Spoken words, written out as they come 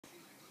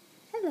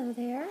Hello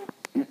there.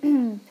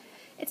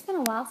 It's been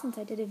a while since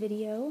I did a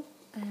video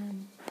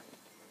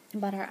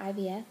about our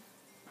IVF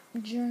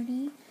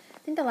journey. I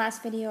think the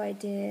last video I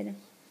did,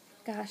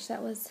 gosh,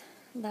 that was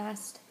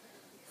last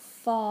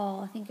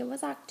fall. I think it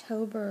was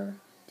October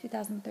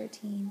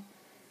 2013.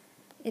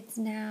 It's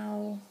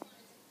now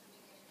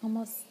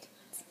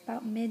it's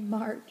about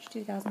mid-March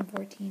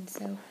 2014.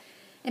 So,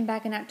 and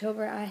back in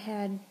October I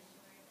had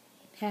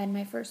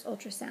my first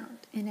ultrasound,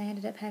 and I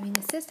ended up having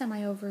a cyst on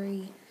my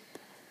ovary.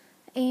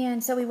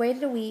 And so we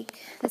waited a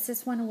week. The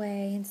cyst went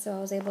away, and so I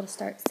was able to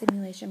start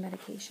stimulation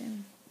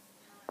medication.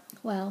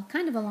 Well,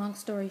 kind of a long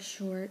story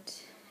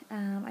short,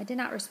 I did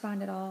not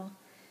respond at all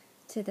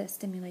to the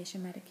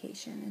stimulation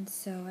medication, and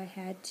so I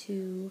had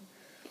to,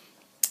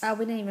 we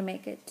didn't even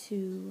make it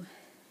to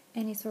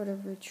any sort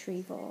of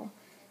retrieval.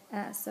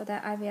 So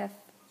that IVF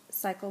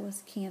cycle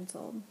was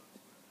canceled,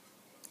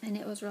 and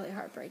it was really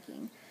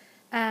heartbreaking.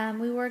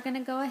 We were going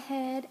to go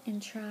ahead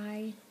and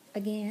try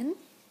again.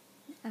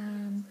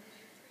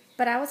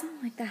 But I was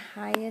on like the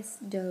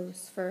highest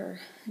dose for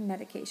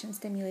medication,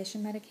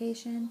 stimulation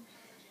medication,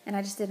 and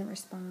I just didn't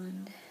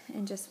respond.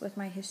 And just with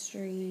my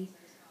history,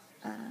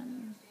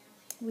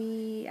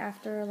 we,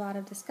 after a lot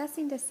of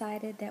discussing,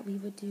 decided that we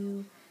would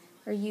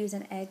use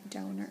an egg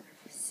donor.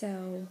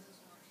 So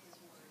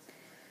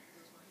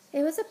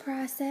it was a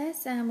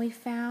process. We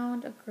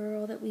found a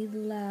girl that we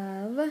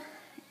love,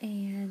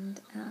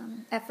 and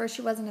at first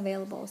she wasn't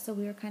available, so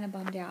we were kind of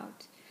bummed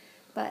out.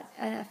 But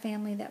a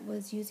family that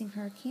was using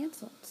her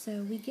canceled,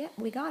 so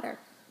we got her.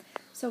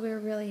 So we were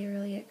really,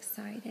 really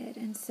excited.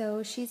 And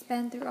so she's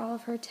been through all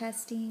of her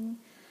testing.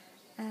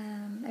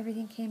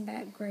 Everything came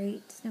back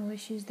great. No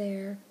issues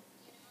there.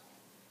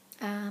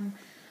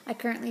 I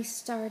currently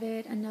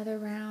started another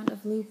round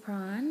of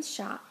Lupron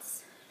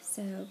shots.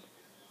 So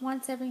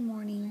once every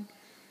morning,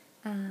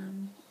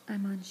 I'm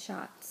on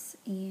shots,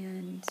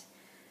 and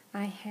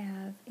I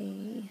have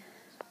a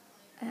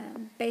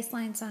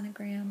baseline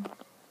sonogram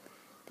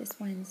this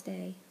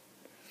Wednesday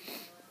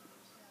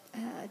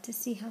to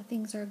see how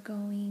things are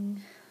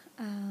going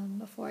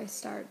before I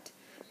start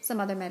some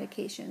other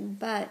medication.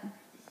 But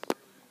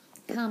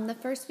come the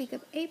first week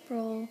of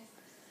April,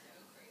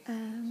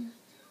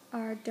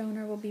 our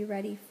donor will be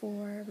ready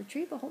for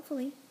retrieval,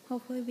 hopefully.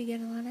 Hopefully we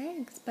get a lot of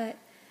eggs. But,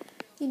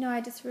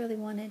 I just really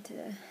wanted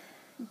to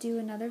do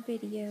another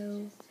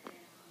video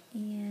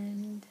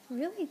and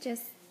really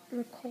just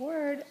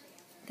record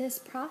this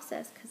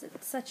process because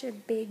it's such a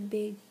big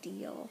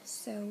deal.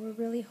 So we're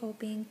really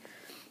hoping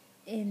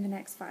in the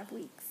next 5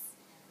 weeks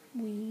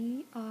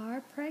we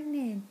are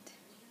pregnant.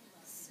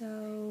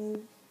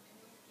 So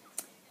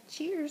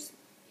cheers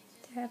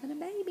to having a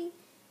baby.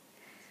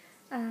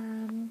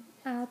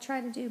 I'll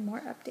try to do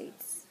more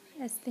updates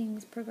as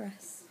things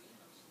progress.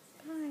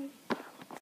 Bye.